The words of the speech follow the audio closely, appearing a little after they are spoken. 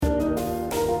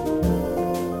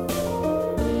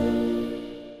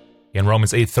In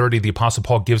Romans 8:30, the Apostle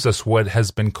Paul gives us what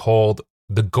has been called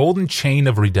the golden chain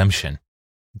of redemption.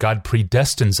 God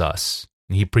predestines us,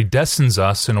 and He predestines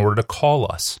us in order to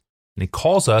call us, and He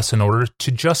calls us in order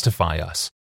to justify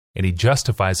us, and He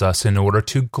justifies us in order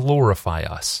to glorify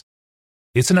us.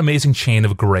 It's an amazing chain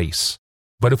of grace.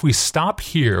 But if we stop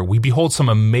here, we behold some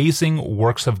amazing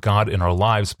works of God in our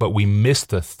lives, but we miss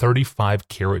the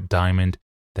 35-carat diamond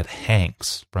that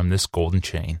hangs from this golden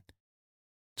chain.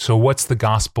 So what's the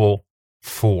gospel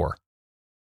for?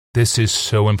 This is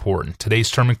so important.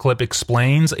 Today's sermon clip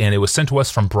explains, and it was sent to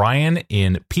us from Brian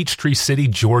in Peachtree City,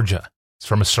 Georgia. It's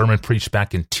from a sermon preached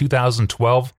back in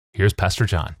 2012. Here's Pastor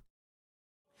John.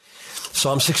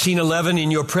 Psalm 16:11,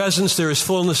 in your presence there is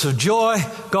fullness of joy.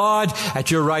 God, at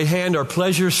your right hand are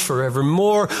pleasures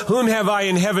forevermore. Whom have I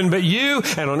in heaven but you?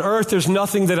 And on earth there's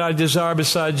nothing that I desire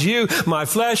besides you. My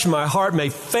flesh, my heart may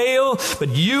fail, but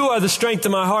you are the strength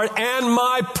of my heart and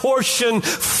my portion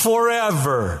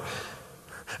forever.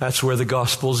 That's where the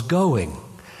gospel's going.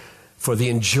 For the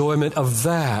enjoyment of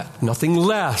that, nothing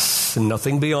less and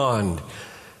nothing beyond.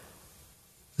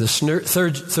 The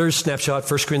third snapshot,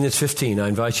 1 Corinthians 15. I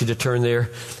invite you to turn there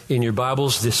in your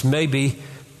Bibles. This may be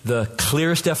the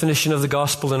clearest definition of the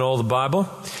gospel in all the Bible.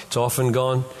 It's often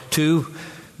gone to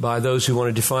by those who want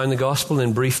to define the gospel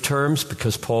in brief terms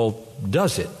because Paul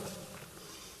does it.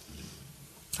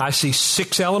 I see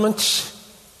 6 elements,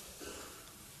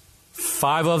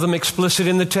 5 of them explicit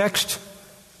in the text,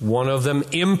 1 of them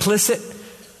implicit.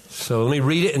 So let me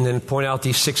read it and then point out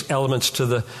these 6 elements to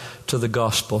the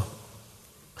gospel.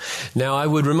 Now, I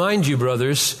would remind you,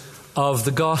 brothers, of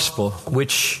the gospel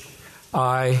which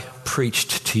I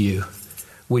preached to you,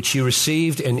 which you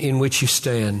received and in which you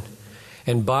stand,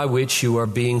 and by which you are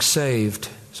being saved.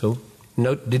 So,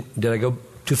 note, did I go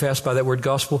too fast by that word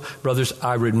gospel? Brothers,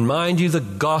 I remind you the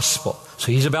gospel.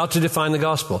 So he's about to define the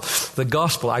gospel. The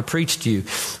gospel I preached to you,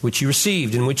 which you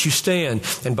received, in which you stand,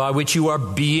 and by which you are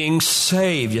being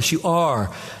saved. Yes, you are.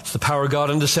 It's the power of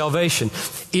God unto salvation.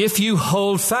 If you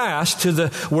hold fast to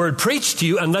the word preached to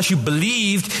you, unless you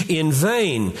believed in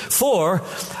vain. For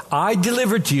I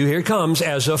delivered to you, here it comes,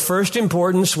 as of first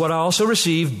importance, what I also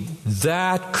received,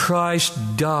 that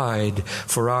Christ died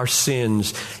for our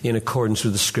sins in accordance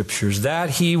with the Scriptures, that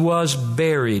He was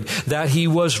buried, that He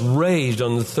was raised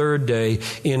on the third day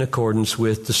in accordance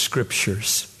with the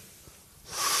Scriptures.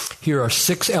 Here are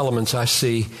 6 elements I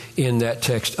see in that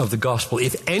text of the gospel.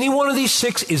 If any one of these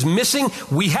 6 is missing,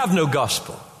 we have no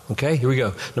gospel. Okay, here we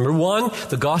go. Number 1,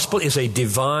 the gospel is a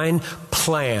divine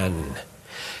plan.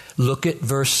 Look at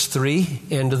verse 3,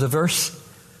 end of the verse.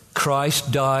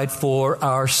 Christ died for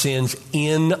our sins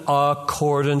in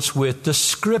accordance with the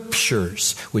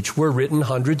Scriptures, which were written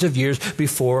hundreds of years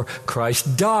before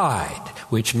Christ died,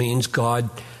 which means God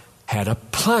had a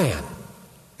plan.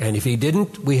 And if He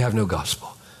didn't, we have no gospel.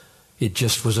 It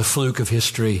just was a fluke of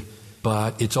history,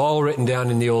 but it's all written down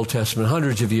in the Old Testament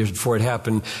hundreds of years before it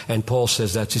happened, and Paul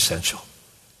says that's essential.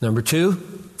 Number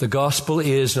 2, the gospel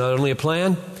is not only a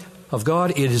plan of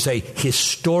God, it is a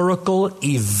historical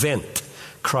event.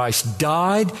 Christ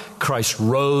died, Christ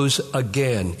rose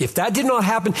again. If that did not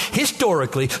happen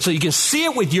historically, so you can see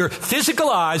it with your physical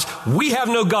eyes, we have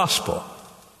no gospel.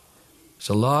 There's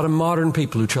a lot of modern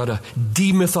people who try to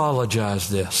demythologize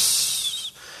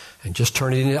this and just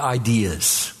turn it into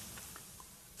ideas.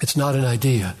 It's not an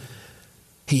idea.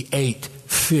 He ate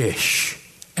fish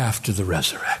after the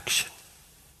resurrection.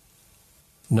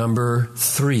 Number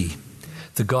 3,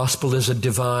 the gospel is a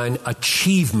divine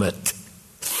achievement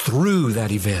through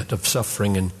that event of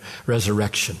suffering and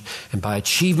resurrection. And by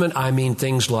achievement, I mean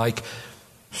things like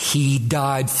He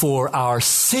died for our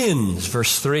sins.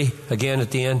 Verse 3, again at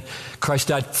the end, Christ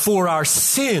died for our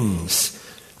sins.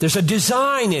 There's a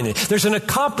design in it. There's an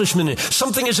accomplishment in it.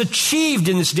 Something is achieved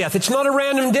in this death. It's not a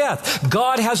random death.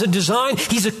 God has a design.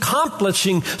 He's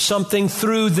accomplishing something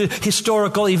through the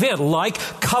historical event, like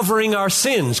covering our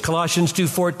sins, Colossians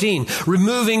 2:14,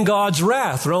 removing God's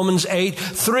wrath, Romans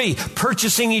 8:3,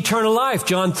 purchasing eternal life,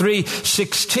 John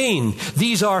 3:16.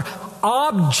 These are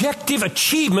objective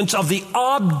achievements of the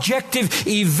objective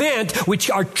event,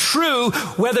 which are true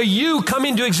whether you come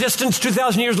into existence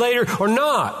 2,000 years later or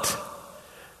not.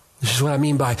 This is what I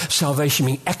mean by salvation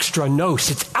being extra nos.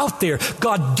 It's out there.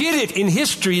 God did it in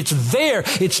history. It's there.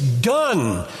 It's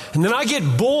done. And then I get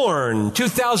born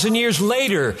 2,000 years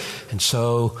later. And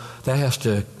so that has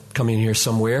to come in here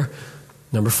somewhere.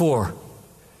 Number 4,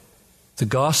 the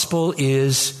gospel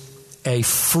is a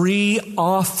free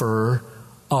offer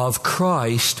of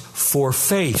Christ for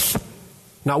faith,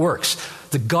 not works.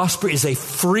 The gospel is a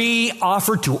free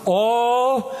offer to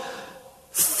all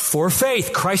for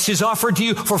faith. Christ is offered to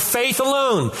you for faith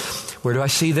alone. Where do I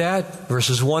see that?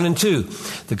 Verses 1 and 2.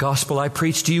 The gospel I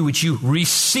preached to you, which you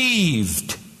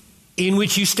received, in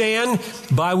which you stand,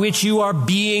 by which you are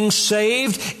being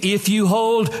saved, if you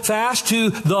hold fast to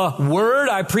the word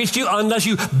I preached to you, unless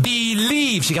you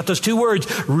believe. So you got those two words,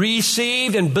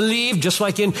 received and believed, just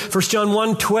like in 1 John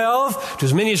 1:12. To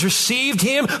as many as received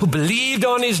him, who believed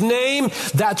on his name,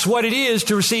 that's what it is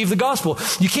to receive the gospel.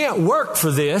 You can't work for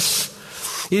this.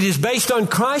 It is based on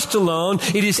Christ alone.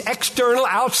 It is external,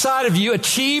 outside of you,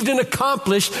 achieved and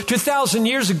accomplished 2,000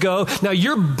 years ago. Now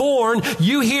you're born,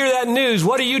 you hear that news.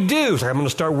 What do? So I'm going to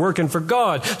start working for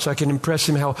God so I can impress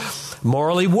him how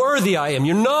morally worthy I am.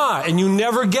 You're not, and you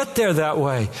never get there that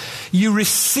way. You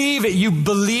receive it, you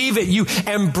believe it, you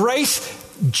embrace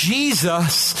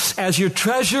Jesus as your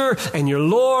treasure and your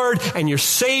Lord and your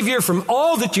Savior from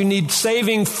all that you need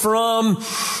saving from,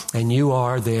 and you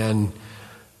are then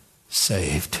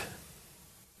saved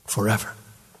forever.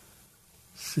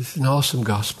 This is an awesome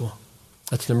gospel.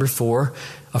 That's number 4,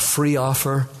 a free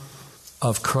offer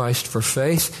of Christ for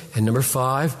faith. And number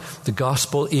 5, the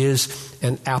gospel is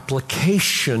an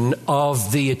application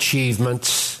of the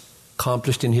achievements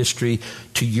accomplished in history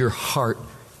to your heart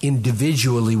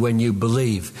individually when you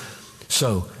believe.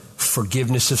 So,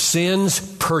 forgiveness of sins,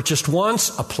 purchased once,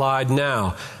 applied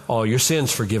now. All your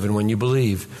sins forgiven when you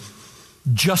believe.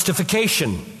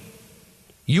 Justification.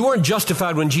 You weren't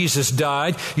justified when Jesus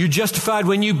died. You're justified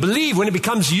when you believe, when it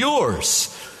becomes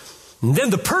yours. And then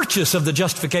the purchase of the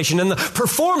justification and the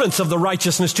performance of the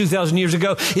righteousness 2,000 years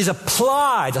ago is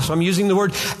applied. That's why I'm using the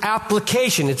word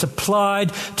application. It's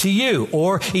applied to you.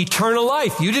 Or eternal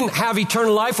life. You didn't have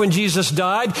eternal life when Jesus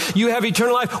died. You have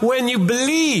eternal life when you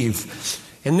believe.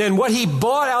 And then what he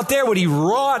bought out there, what he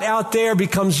wrought out there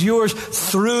becomes yours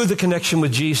through the connection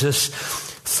with Jesus,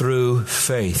 through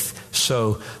faith.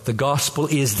 So the gospel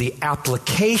is the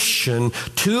application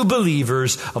to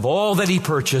believers of all that he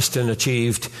purchased and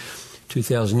achieved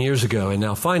 2,000 years ago. And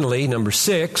now finally, number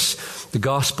 6, the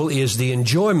gospel is the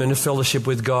enjoyment of fellowship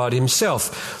with God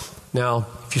himself. Now,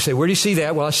 if you say, where do you see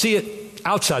that? Well, I see it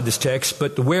outside this text,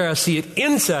 but where I see it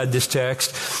inside this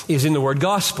text is in the word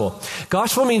gospel.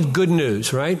 Gospel means good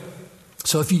news, right?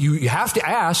 So if you have to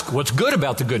ask, what's good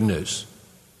about the good news?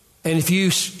 And if you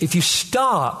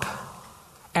stop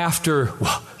after,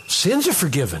 well, sins are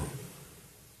forgiven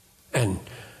and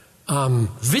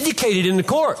vindicated in the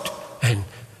court and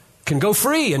can go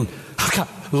free and I've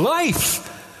got life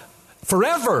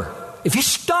forever. If you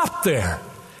stop there,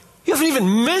 you haven't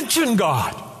even mentioned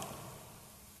God.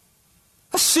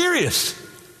 That's serious.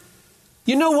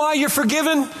 You know why you're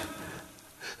forgiven?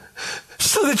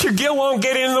 So that your guilt won't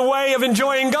get in the way of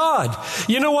enjoying God.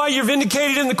 You know why you're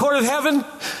vindicated in the court of heaven?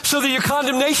 So that your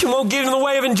condemnation won't get in the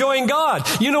way of enjoying God.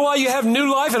 You know why you have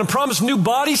new life and a promised new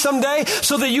body someday?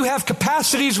 So that you have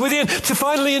capacities within to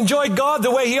finally enjoy God the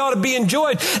way he ought to be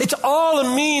enjoyed. It's all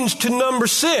a means to number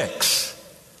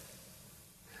 6.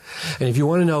 And if you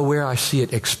want to know where I see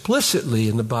it explicitly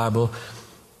in the Bible,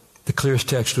 the clearest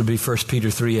text would be 1 Peter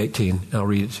 3:18. I'll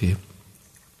read it to you.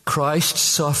 Christ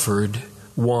suffered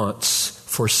once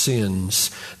for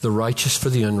sins, the righteous for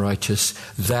the unrighteous,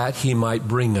 that he might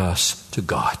bring us to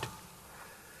God.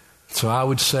 So I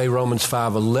would say Romans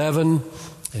 5:11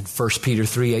 and 1 Peter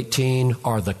 3:18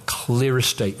 are the clearest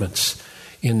statements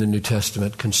in the New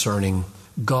Testament concerning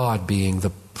God being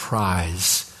the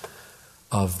prize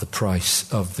of the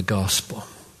price of the gospel.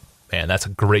 Man, that's a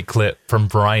great clip from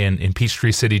Brian in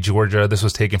Peachtree City, Georgia. This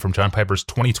was taken from John Piper's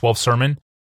 2012 sermon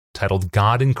titled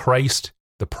God in Christ,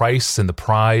 the Price and the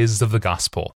Prize of the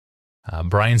Gospel.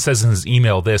 Brian says in his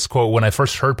email this, quote, "When I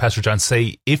first heard Pastor John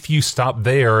say, 'If you stop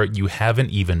there, you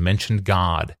haven't even mentioned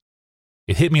God,'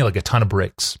 it hit me like a ton of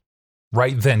bricks.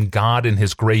 Right then, God in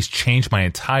his grace changed my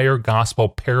entire gospel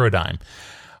paradigm.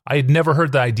 I had never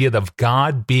heard the idea of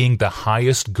God being the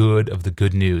highest good of the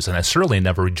good news, and I certainly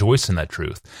never rejoiced in that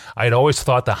truth. I had always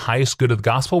thought the highest good of the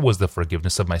gospel was the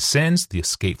forgiveness of my sins, the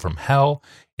escape from hell,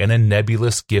 and a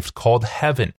nebulous gift called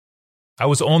heaven. I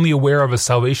was only aware of a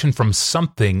salvation from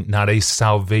something, not a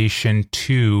salvation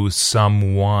to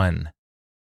someone.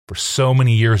 For so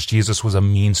many years, Jesus was a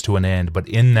means to an end, but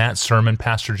in that sermon,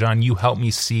 Pastor John, you helped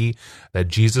me see that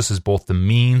Jesus is both the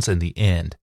means and the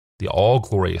end, the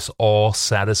all-glorious,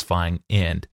 all-satisfying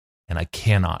end, and I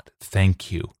cannot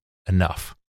thank you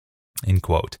enough." End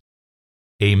quote.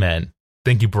 Amen.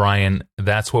 Thank you, Brian.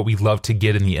 That's what we love to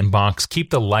get in the inbox.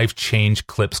 Keep the life change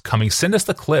clips coming. Send us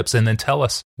the clips and then tell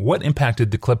us, what impact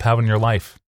did the clip have on your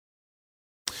life?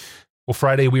 Well,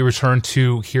 Friday, we return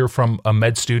to hear from a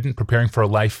med student preparing for a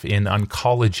life in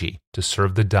oncology to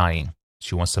serve the dying.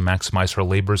 She wants to maximize her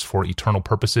labors for eternal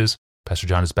purposes. Pastor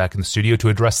John is back in the studio to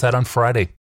address that on Friday.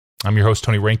 I'm your host,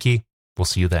 Tony Reinke. We'll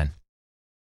see you then.